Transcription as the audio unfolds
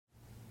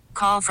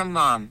Call from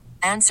mom.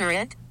 Answer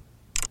it.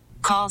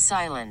 Call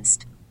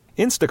silenced.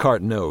 Instacart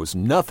knows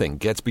nothing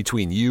gets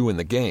between you and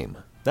the game.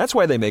 That's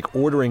why they make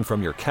ordering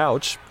from your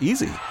couch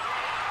easy.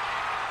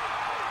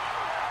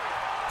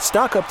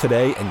 Stock up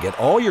today and get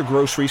all your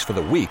groceries for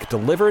the week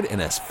delivered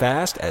in as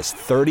fast as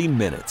 30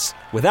 minutes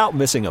without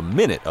missing a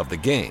minute of the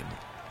game.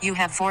 You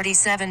have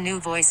 47 new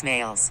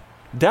voicemails.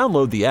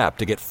 Download the app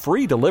to get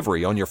free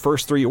delivery on your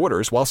first 3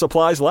 orders while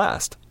supplies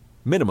last.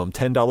 Minimum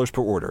 $10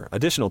 per order.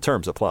 Additional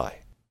terms apply.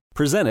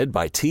 Presented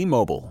by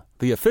T-Mobile,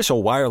 the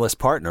official wireless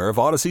partner of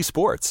Odyssey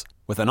Sports.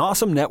 With an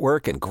awesome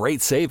network and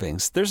great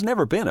savings, there's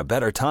never been a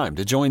better time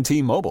to join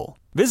T-Mobile.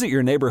 Visit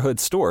your neighborhood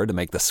store to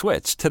make the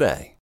switch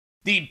today.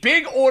 The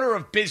big order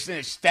of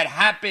business that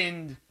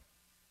happened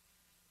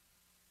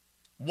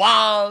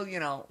while,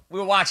 we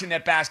were watching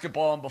that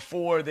basketball and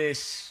before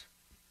this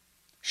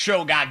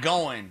show got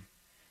going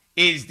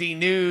is the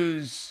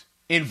news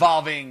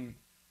involving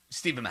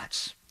Steven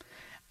Matz.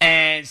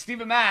 And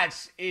Steven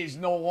Matz is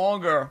no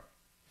longer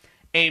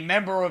a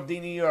member of the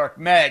New York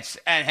Mets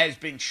and has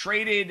been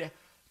traded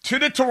to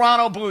the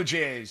Toronto Blue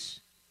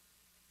Jays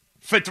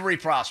for 3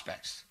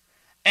 prospects.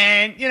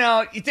 And,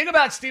 you think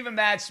about Steven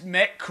Matz's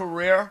Met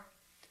career,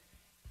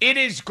 it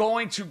is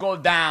going to go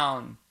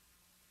down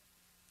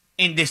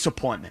in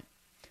disappointment.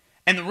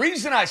 And the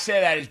reason I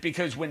say that is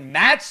because when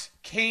Matz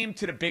came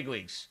to the big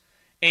leagues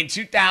in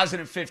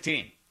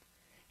 2015,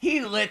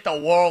 he lit the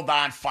world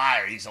on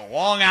fire. He's a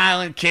Long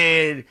Island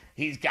kid.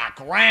 He's got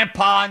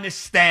grandpa in the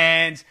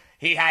stands.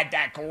 He had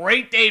that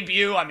great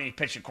debut. He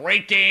pitched a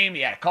great game.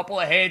 He had a couple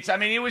of hits.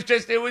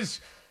 It was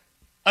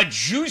a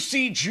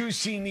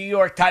juicy New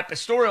York type of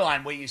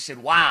storyline where you said,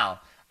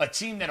 wow, a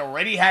team that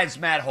already has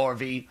Matt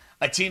Harvey,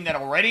 a team that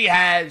already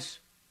has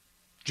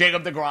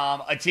Jacob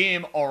deGrom, a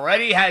team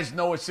already has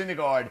Noah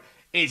Syndergaard,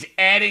 is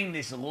adding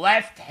this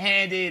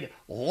left-handed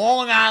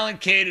Long Island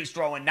kid who's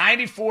throwing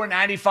 94,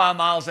 95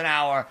 miles an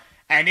hour,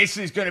 and this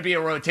is going to be a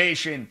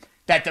rotation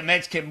that the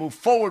Mets can move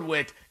forward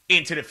with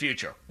into the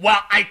future. Well,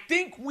 I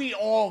think we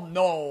all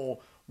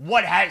know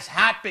what has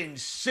happened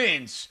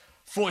since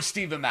for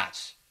Steven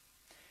Matz.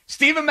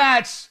 Steven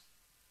Matz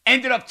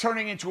ended up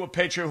turning into a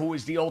pitcher who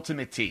was the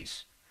ultimate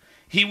tease.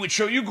 He would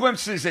show you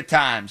glimpses at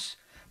times,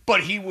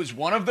 but he was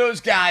one of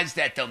those guys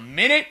that the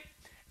minute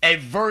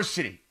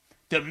adversity,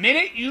 the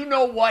minute you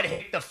know what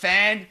hit the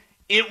fan,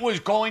 it was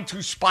going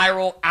to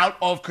spiral out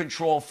of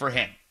control for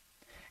him.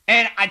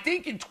 And I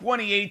think in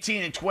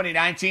 2018 and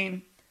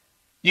 2019,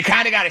 you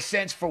kind of got a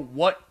sense for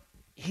what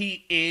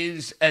he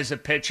is as a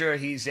pitcher.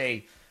 He's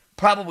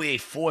probably a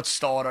 4th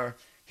starter.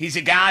 He's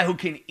a guy who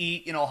can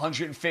eat,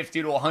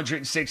 150 to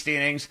 160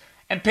 innings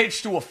and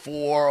pitch to a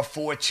 4 or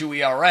 4.2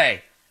 ERA.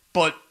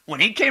 But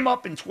when he came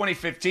up in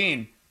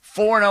 2015,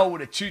 4-0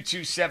 with a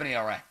 2.27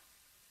 ERA.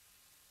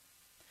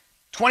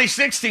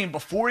 2016,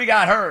 before he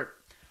got hurt,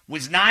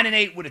 was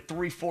 9-8 with a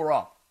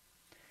 3.40.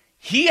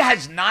 He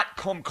has not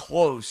come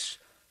close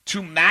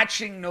to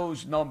matching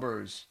those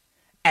numbers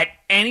at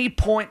any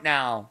point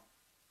now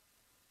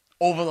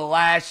over the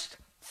last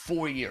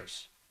 4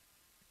 years.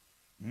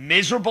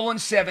 Miserable in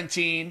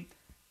 17,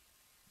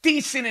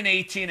 decent in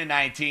 18 and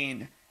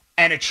 19,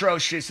 and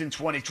atrocious in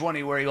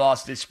 2020 where he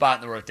lost his spot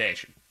in the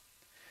rotation.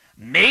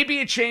 Maybe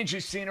a change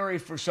of scenery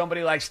for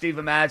somebody like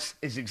Steven Matz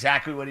is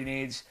exactly what he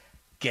needs.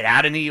 Get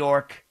out of New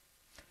York.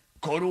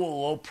 Go to a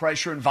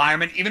low-pressure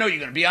environment, even though you're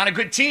going to be on a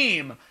good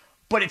team.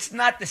 But it's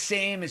not the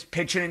same as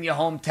pitching in your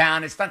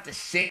hometown. It's not the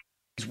same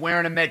as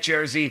wearing a Met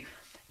jersey.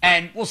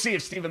 And we'll see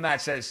if Steven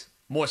Matz has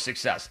more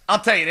success. I'll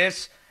tell you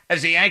this.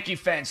 As a Yankee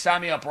fan,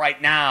 sign me up right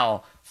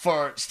now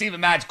for Steven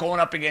Matz going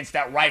up against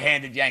that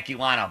right-handed Yankee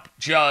lineup.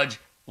 Judge,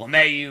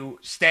 LeMahieu,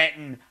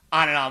 Stanton,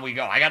 on and on we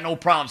go. I got no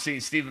problem seeing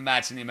Steven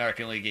Matz in the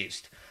American League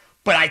East.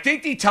 But I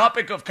think the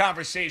topic of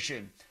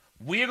conversation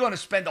we are going to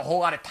spend a whole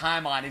lot of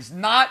time on is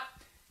not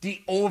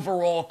the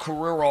overall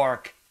career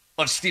arc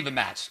of Steven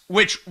Matz,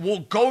 which will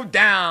go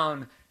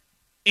down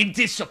in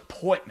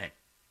disappointment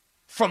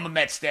from a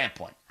Mets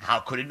standpoint. How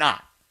could it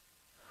not?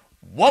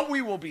 What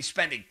we will be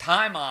spending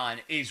time on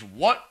is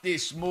what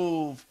this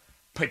move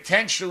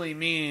potentially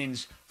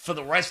means for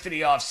the rest of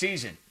the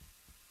offseason.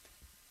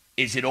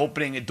 Is it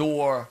opening a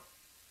door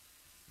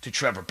to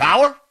Trevor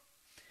Bauer?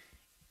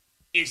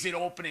 Is it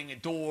opening a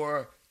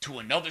door to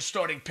another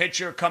starting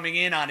pitcher coming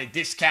in on a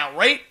discount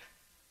rate?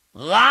 A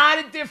lot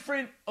of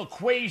different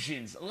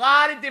equations, a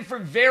lot of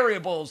different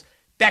variables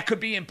that could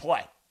be in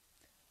play.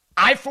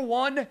 I, for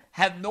one,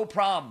 have no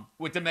problem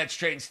with the Mets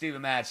trading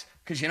Steven Matz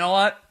because you know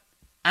what?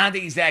 I don't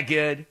think he's that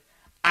good.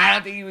 I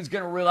don't think he was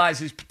going to realize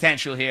his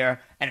potential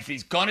here. And if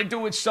he's going to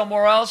do it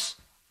somewhere else,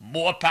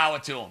 more power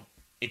to him.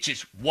 It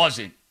just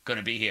wasn't going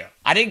to be here.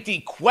 I think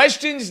the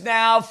questions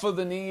now for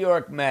the New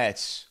York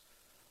Mets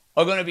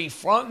are going to be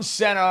front and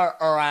center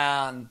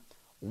around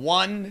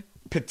one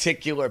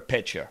particular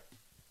pitcher.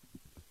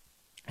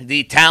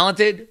 The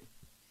talented,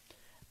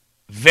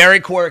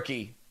 very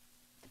quirky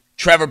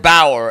Trevor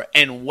Bauer,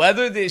 and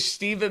whether this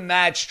Steven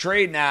Matz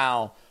trade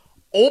now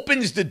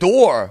opens the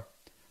door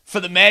for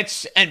the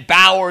Mets and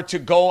Bauer to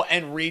go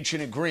and reach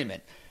an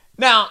agreement.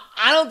 Now,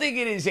 I don't think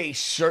it is a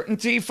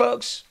certainty,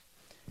 folks,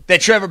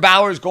 that Trevor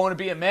Bauer is going to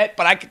be a Met,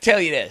 but I can tell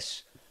you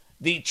this.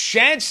 The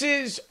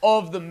chances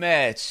of the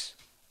Mets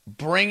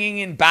bringing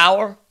in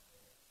Bauer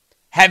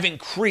have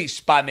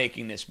increased by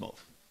making this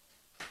move.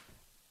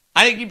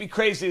 I think you'd be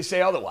crazy to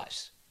say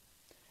otherwise,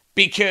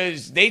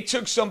 because they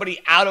took somebody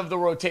out of the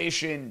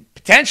rotation,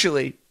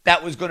 potentially,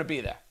 that was going to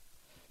be there,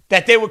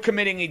 that they were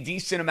committing a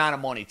decent amount of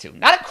money to.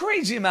 Not a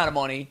crazy amount of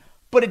money,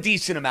 but a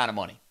decent amount of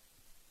money.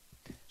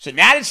 So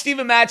now that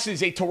Steven Matz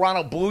is a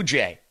Toronto Blue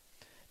Jay,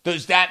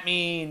 does that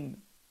mean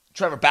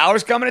Trevor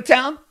Bauer's coming to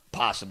town?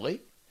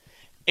 Possibly.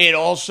 It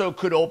also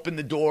could open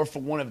the door for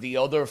one of the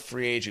other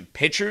free agent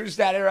pitchers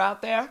that are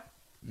out there.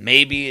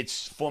 Maybe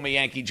it's former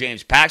Yankee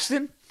James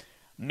Paxton.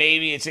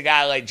 Maybe it's a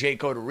guy like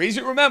Jake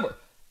Odorizzi. Remember,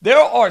 there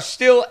are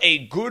still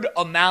a good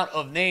amount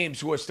of names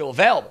who are still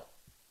available.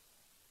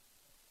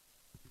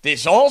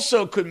 This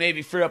also could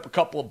maybe free up a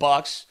couple of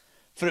bucks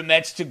for the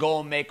Mets to go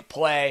and make a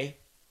play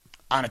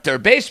on a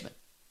third baseman,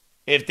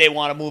 if they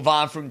want to move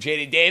on from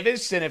J.D.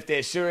 Davis and if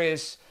they're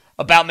serious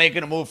about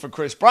making a move for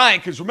Chris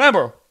Bryant. Because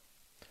remember,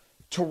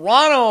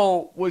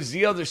 Toronto was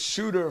the other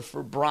suitor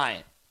for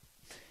Bryant.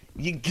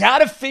 You got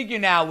to figure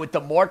now with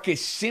the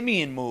Marcus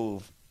Semien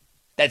move,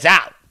 that's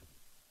out.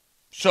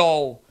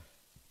 So,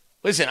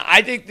 listen,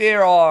 I think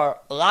there are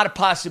a lot of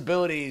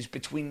possibilities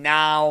between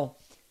now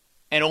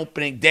and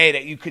opening day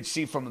that you could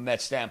see from a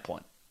Mets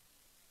standpoint.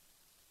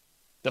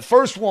 The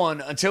first one,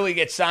 until he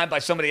gets signed by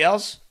somebody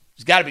else,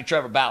 has got to be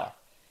Trevor Bauer.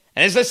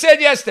 And as I said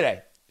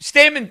yesterday,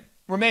 statement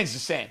remains the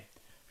same.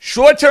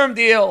 Short-term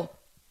deal,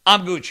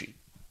 I'm Gucci.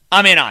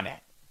 I'm in on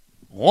that.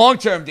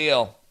 Long-term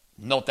deal,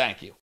 no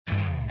thank you.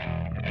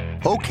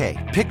 Okay,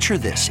 picture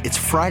this. It's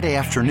Friday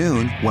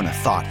afternoon when a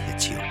thought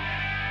hits you.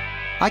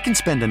 I can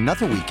spend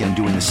another weekend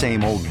doing the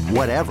same old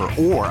whatever,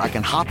 or I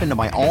can hop into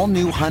my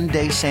all-new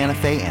Hyundai Santa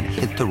Fe and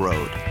hit the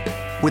road.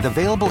 With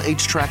available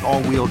H-Track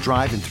all-wheel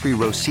drive and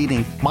 3-row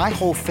seating, my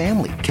whole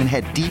family can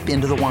head deep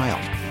into the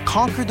wild.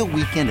 Conquer the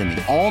weekend in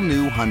the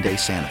all-new Hyundai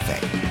Santa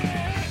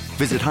Fe.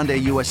 Visit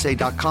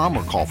HyundaiUSA.com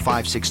or call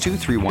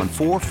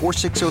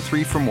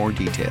 562-314-4603 for more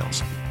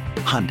details.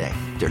 Hyundai,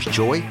 there's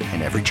joy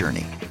in every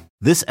journey.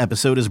 This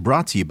episode is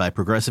brought to you by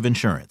Progressive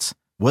Insurance.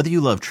 Whether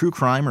you love true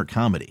crime or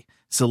comedy,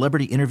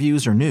 celebrity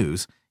interviews or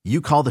news, you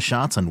call the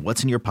shots on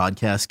what's in your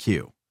podcast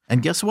queue.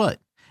 And guess what?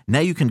 Now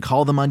you can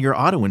call them on your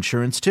auto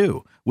insurance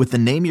too with the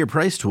Name Your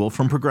Price tool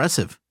from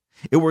Progressive.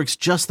 It works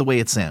just the way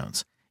it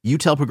sounds. You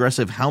tell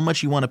Progressive how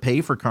much you want to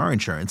pay for car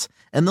insurance,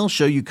 and they'll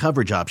show you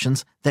coverage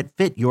options that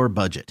fit your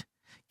budget.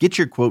 Get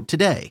your quote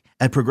today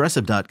at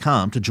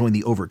Progressive.com to join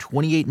the over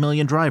 28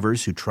 million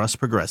drivers who trust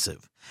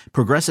Progressive.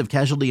 Progressive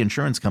Casualty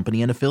Insurance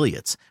Company and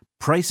Affiliates.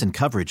 Price and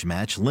coverage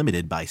match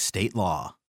limited by state law.